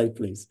next slide,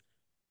 please.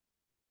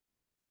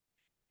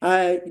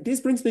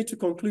 This brings me to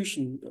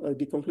conclusion,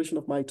 the conclusion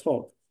of my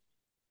talk.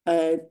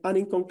 And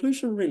in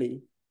conclusion,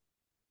 really,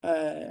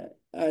 and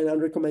a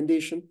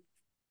recommendation,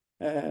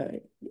 I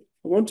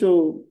want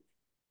to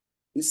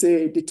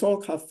say the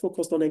talk have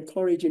focused on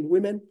encouraging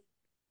women,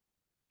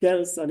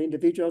 girls, and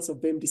individuals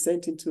of BAME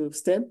descent into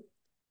STEM.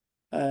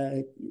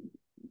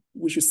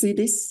 We should see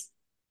this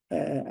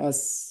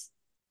as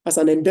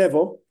an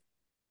endeavor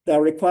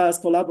that requires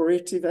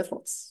collaborative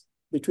efforts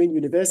between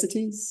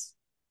universities,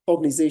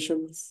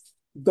 organizations,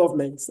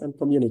 governments, and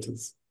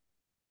communities.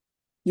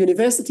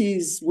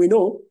 Universities, we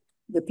know,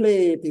 they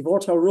play a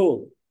pivotal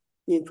role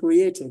in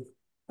creating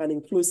an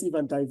inclusive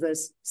and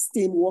diverse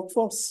STEAM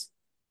workforce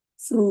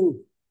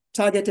through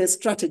targeted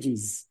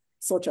strategies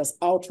such as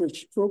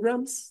outreach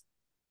programs,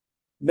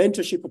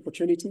 mentorship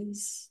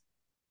opportunities,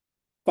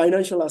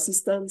 financial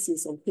assistance in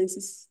some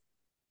cases,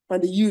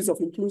 and the use of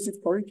inclusive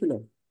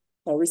curriculum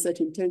and research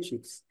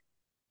internships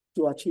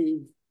to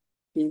achieve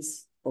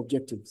these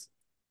objectives.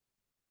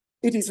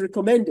 It is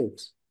recommended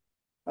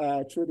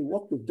through the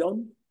work we've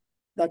done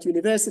that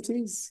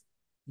universities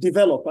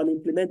develop and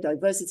implement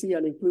diversity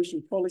and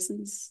inclusion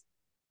policies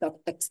that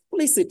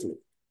explicitly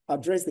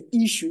address the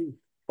issue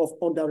of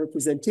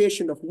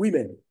underrepresentation of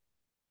women,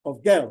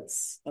 of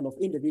girls, and of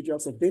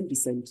individuals of BAME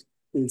descent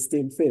in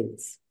STEM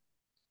fields.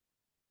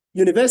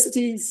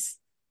 Universities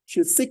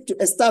should seek to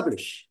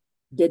establish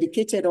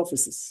dedicated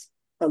offices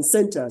and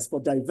centers for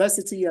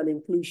diversity and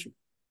inclusion.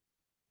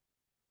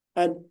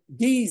 And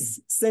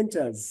these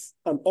centers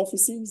and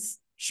offices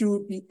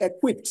should be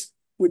equipped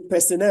with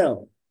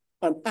personnel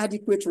and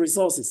adequate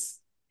resources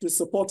to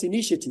support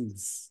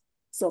initiatives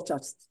such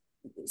as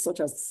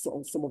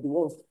some of the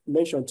ones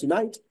mentioned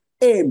tonight,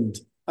 aimed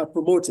at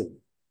promoting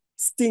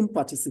STEAM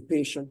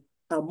participation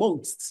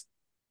amongst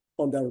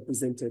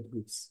underrepresented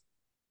groups.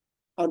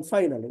 And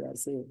finally, I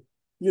say,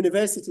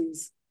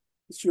 universities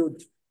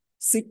should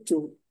seek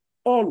to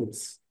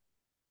always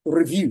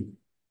review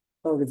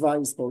and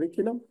revise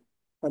curriculum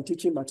and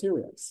teaching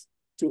materials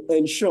to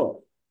ensure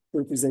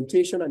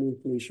representation and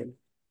inclusion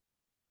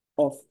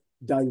of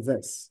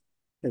diverse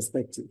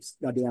perspectives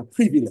that they are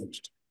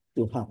privileged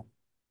to have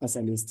as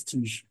an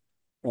institution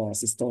or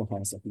as a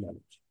storehouse of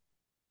knowledge.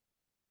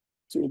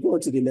 So we'll go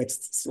to the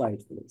next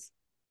slide, please.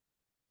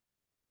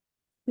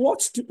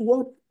 What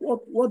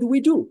do we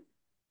do?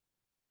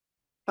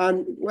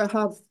 And we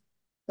have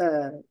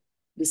the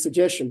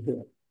suggestion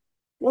here.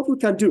 What we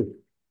can do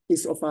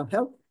is offer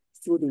help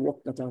through the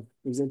work that I've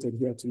presented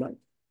here tonight.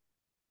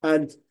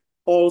 And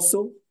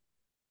also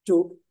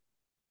to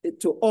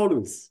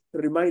always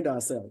remind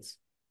ourselves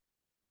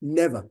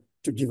never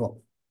to give up.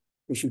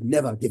 We should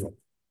never give up.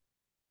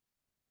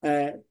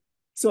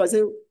 So I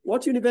say,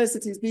 what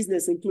universities,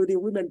 business,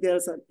 including women,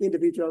 girls, and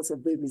individuals of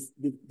BAME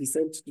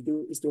descent to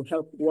do is to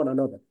help one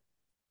another.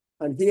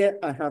 And here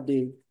I have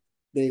the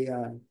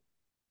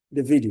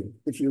video.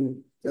 If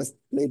you just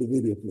play the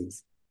video,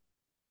 please.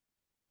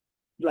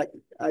 Like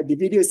the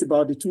video is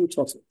about the two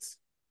turtles.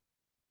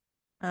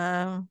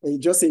 And you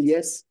just say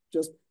yes,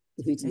 just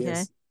hit okay.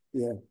 yes.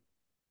 Yeah.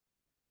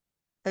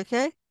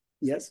 Okay.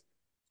 Yes.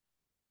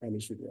 And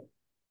it should work.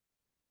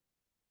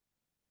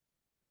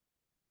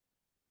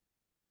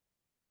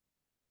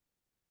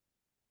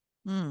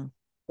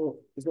 Oh,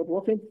 it's not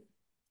working?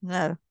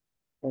 No.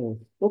 Oh,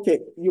 okay.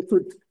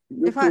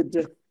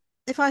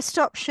 If I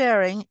stop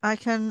sharing, I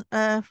can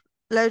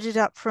load it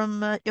up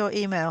from your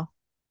email.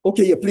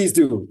 Okay, yeah, please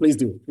do. Please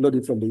do. Load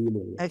it from the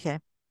email. Yeah. Okay.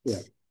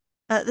 Yeah.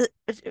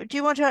 Do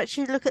you want to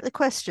actually look at the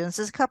questions?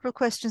 There's a couple of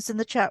questions in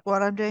the chat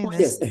while I'm doing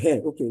this.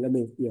 Yes. Okay,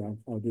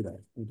 I'll do that.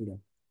 I'll do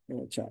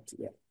that. Chat,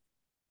 yeah.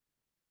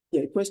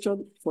 Yeah,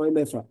 question for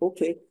Emefa.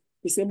 Okay.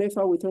 Is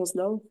Emefa with us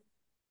now?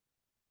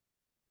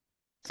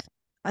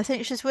 I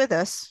think she's with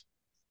us.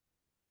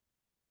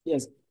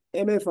 Yes.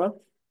 Emefa?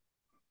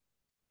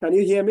 Can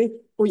you hear me?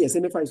 Oh, yes,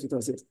 Emefa is with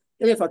us. Yes.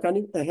 Emefa, can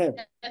you?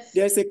 Yes.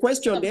 There's a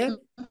question there.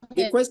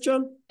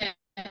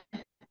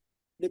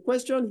 The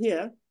question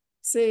here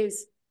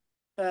says,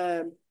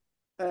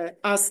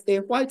 as a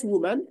white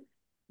woman,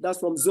 that's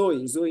from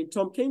Zoe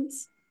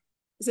Tompkins.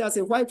 It says, as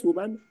a white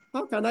woman,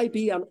 how can I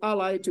be an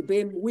ally to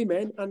BAME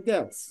women and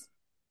girls?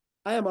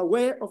 I am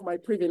aware of my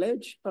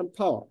privilege and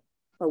power.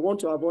 I want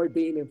to avoid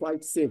being a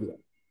white savior.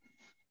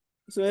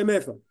 So,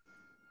 Emefa.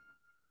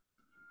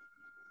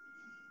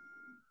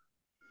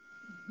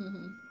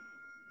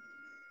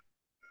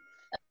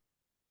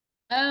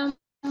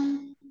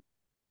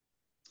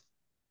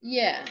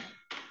 Yeah,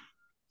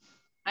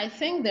 I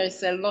think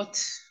there's a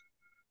lot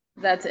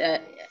that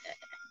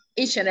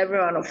each and every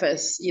one of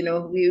us,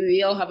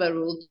 we all have a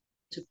role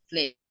to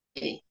play.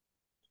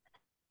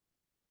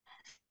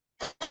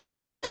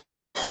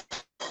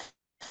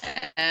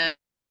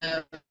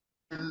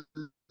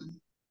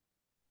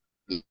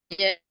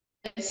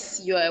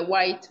 Yes, you're a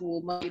white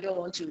woman, you don't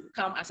want to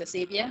come as a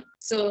savior.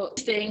 So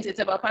things, it's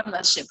about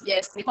partnership.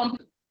 Yes,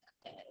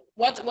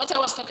 what I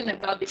was talking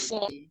about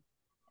before,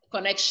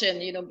 connection,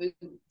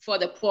 before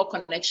the poor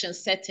connection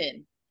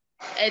setting.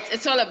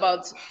 It's all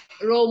about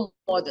role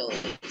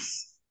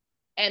models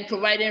and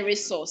providing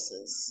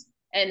resources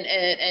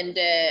and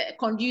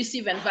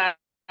conducive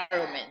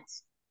environment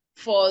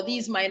for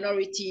these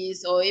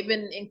minorities, or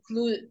even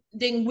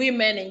including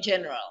women in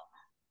general.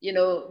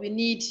 We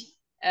need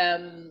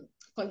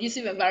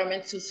conducive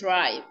environment to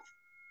thrive.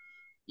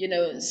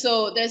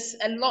 So there's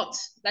a lot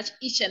that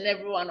each and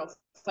every one of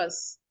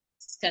us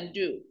can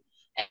do.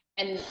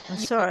 And I'm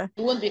sorry.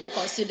 You won't be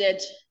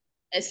considered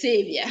a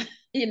savior,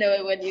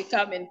 when you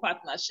come in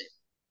partnership.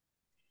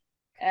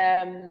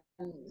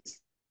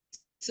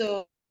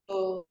 So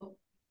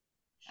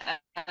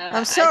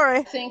I'm sorry.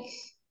 I think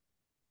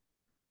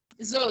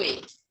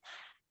Zoe,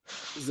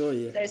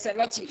 there's a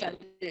lot you can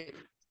do.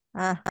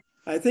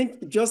 I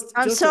think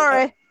I'm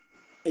sorry.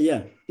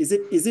 Yeah. Is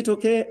it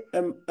okay,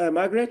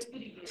 Margaret?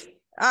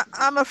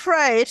 I'm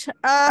afraid.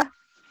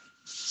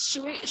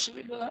 Should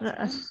we go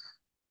on?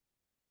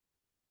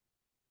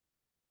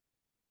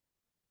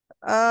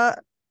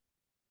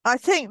 I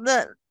think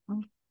that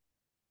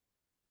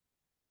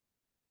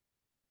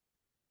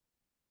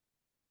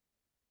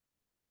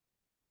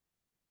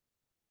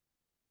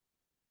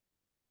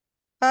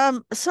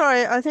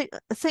sorry, I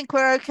think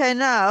we're okay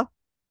now.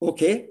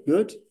 Okay,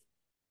 good.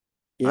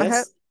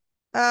 Yes.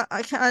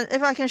 I hope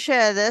if I can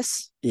share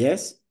this.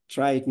 Yes,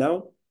 try it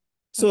now.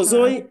 So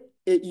Zoe,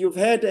 you've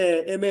had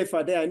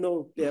Emefa there. I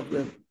know they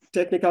have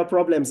technical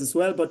problems as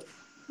well, but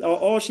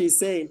all she's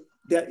saying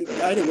that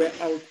anyway,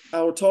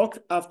 I'll talk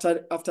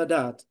after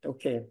that.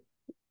 Okay.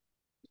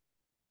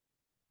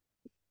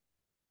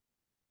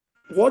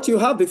 What you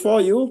have before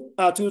you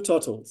are two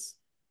turtles.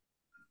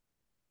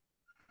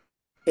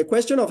 A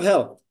question of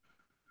health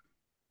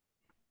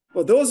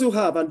for those who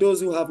have and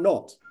those who have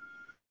not.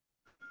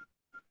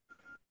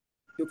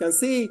 You can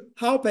see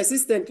how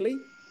persistently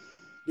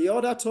the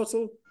other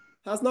turtle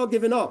has not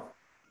given up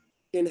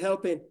in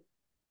helping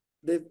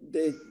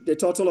the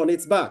turtle on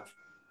its back.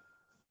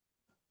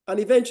 And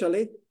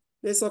eventually,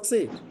 they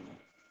succeed.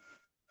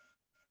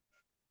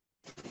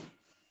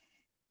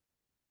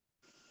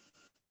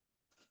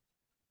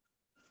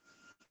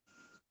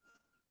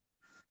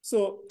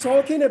 So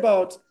talking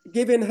about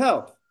giving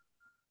help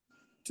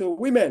to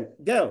women,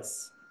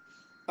 girls,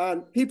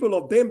 and people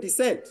of BAME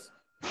descent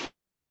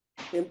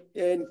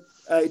in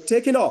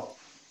taking up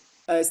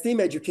STEAM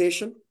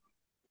education,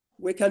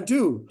 we can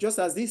do just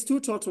as these two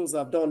turtles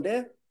have done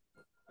there.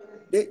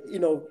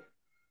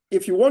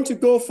 If you want to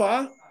go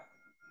far,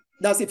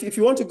 that's if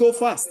you want to go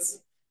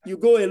fast, you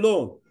go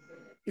alone.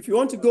 If you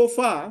want to go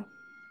far,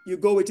 you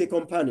go with a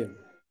companion.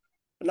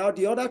 Now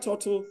the other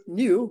turtle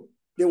knew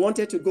they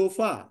wanted to go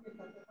far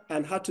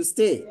and had to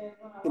stay,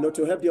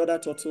 to help the other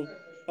turtle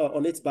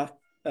on its back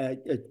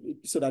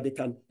so that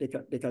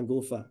they can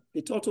go far.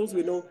 The turtles,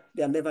 we know,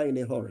 they are never in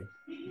a hurry,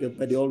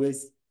 but they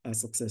always are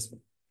successful.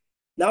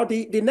 Now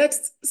the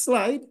next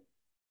slide,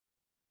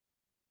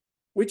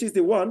 which is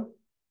the one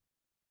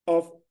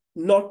of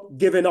not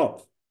giving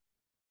up.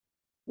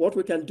 What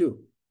we can do,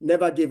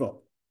 never give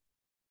up.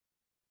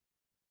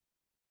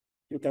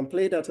 You can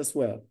play that as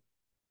well.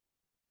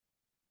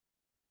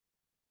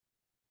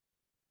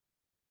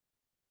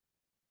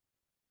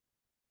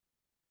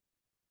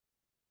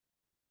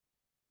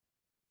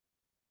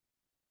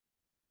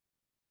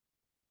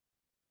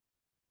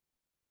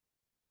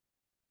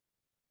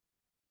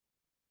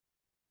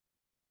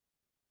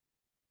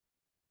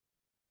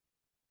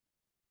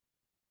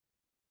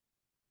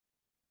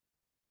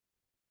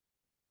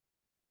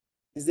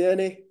 Is there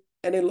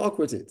any luck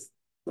with it,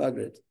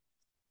 Margaret?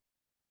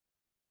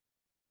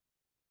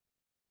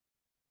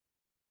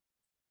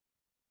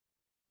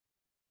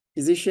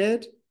 Is it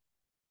shared?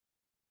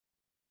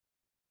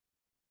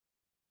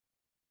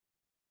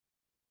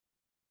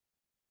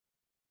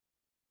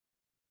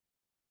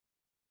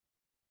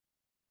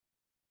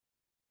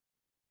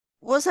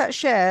 Was that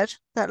shared,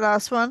 that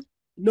last one?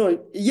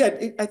 No,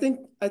 yeah, I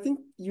think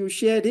you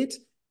shared it,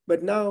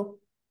 but now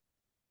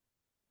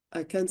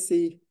I can't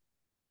see.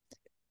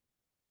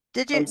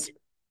 Did you,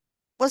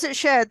 was it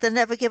shared, the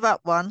Never Give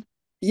Up one?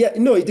 Yeah,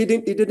 no, it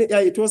didn't, yeah,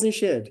 it wasn't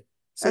shared.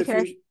 So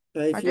okay.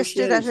 if I you just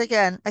do share that it,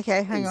 again.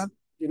 Okay, hang on.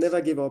 you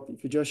never give up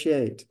if you just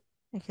share it.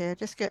 Okay,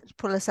 just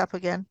pull this up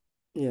again.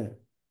 Yeah.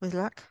 With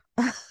luck.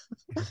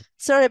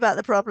 Sorry about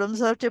the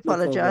problems. I do No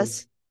problem.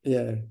 apologize.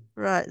 Yeah.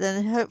 Right,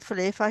 then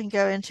hopefully if I can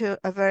go into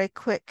a very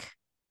quick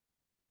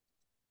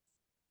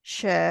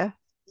share.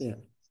 Yeah.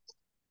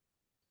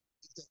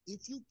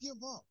 If you give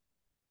up.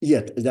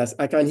 Yeah,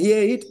 I can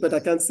hear it, but I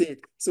can't see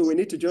it. So we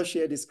need to just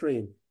share the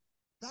screen.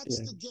 That's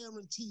the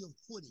guarantee of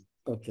quitting.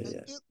 Okay. And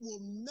it will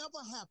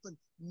never happen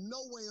no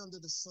way under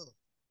the sun.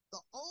 The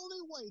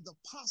only way the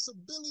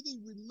possibility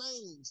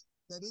remains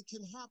that it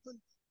can happen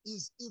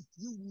is if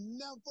you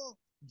never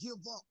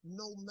give up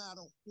no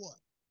matter what.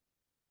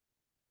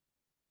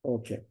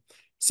 Okay.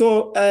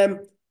 So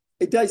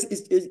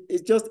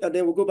it's just, and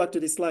then we'll go back to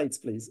the slides,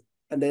 please.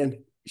 And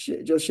then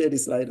just share the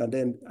slide and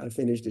then I'll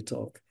finish the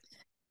talk.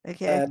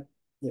 Okay.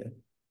 Yeah.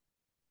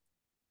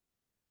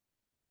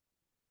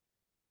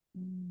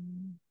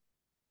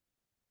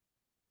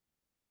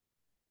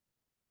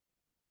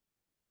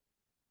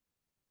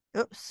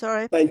 Oops,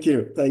 sorry. Thank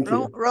you. Thank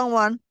you. Wrong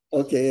one.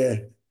 Okay,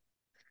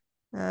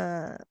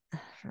 yeah.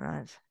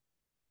 Right.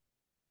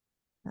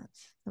 There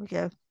we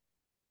go.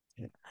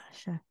 Yeah.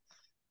 Sure.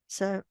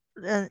 So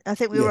I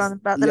think we were on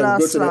about the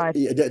last slide.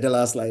 The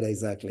last slide,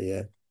 exactly,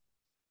 yeah.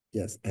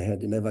 Yes, I had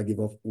to never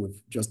give up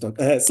with just on.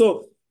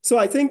 So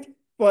I think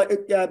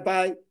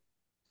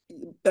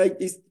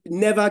it's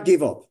never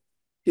give up.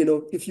 You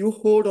know, if you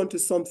hold on to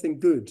something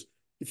good,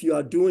 if you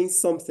are doing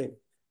something,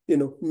 you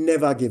know,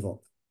 never give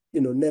up.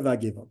 You know, never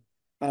give up.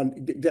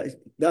 And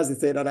that's the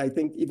thing that I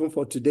think even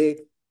for today,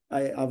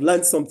 I've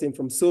learned something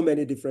from so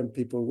many different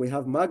people. We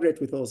have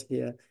Margaret with us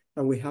here,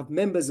 and we have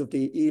members of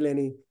the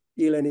e-learning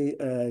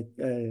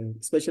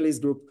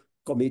specialist group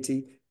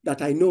committee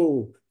that I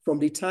know from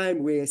the time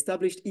we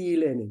established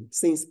e-learning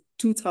since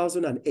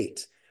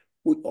 2008,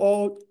 with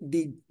all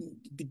the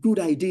good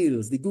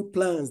ideals, the good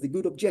plans, the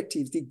good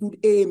objectives, the good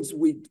aims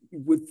we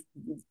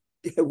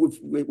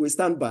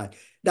stand by.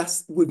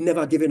 We've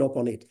never given up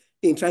on it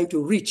in trying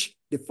to reach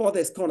the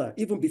furthest corner,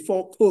 even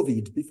before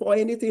COVID, before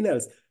anything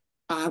else.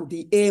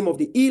 The aim of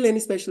the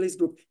e-learning specialist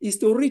group is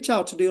to reach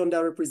out to the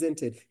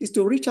underrepresented, is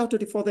to reach out to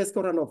the furthest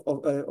corner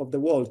of the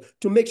world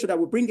to make sure that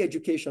we bring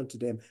education to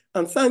them.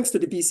 And thanks to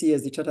the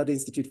BCS, the Chartered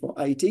Institute for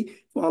IT,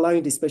 for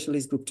allowing the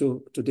specialist group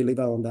to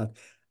deliver on that.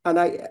 And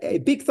a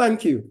big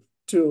thank you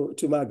to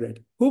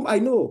Margaret, whom I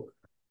know,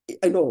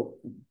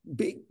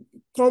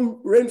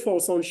 come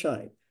rainfall,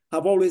 sunshine,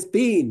 have always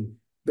been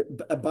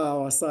by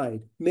our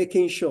side,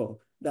 making sure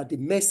that the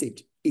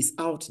message is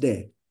out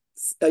there,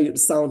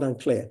 sound and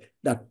clear,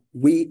 that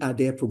we are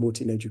there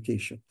promoting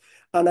education.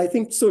 And I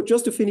think, so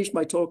just to finish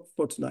my talk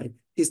for tonight,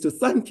 is to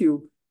thank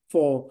you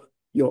for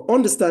your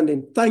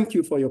understanding, thank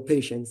you for your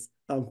patience,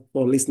 and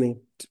for listening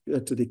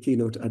to the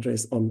keynote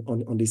address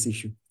on this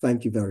issue.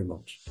 Thank you very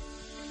much.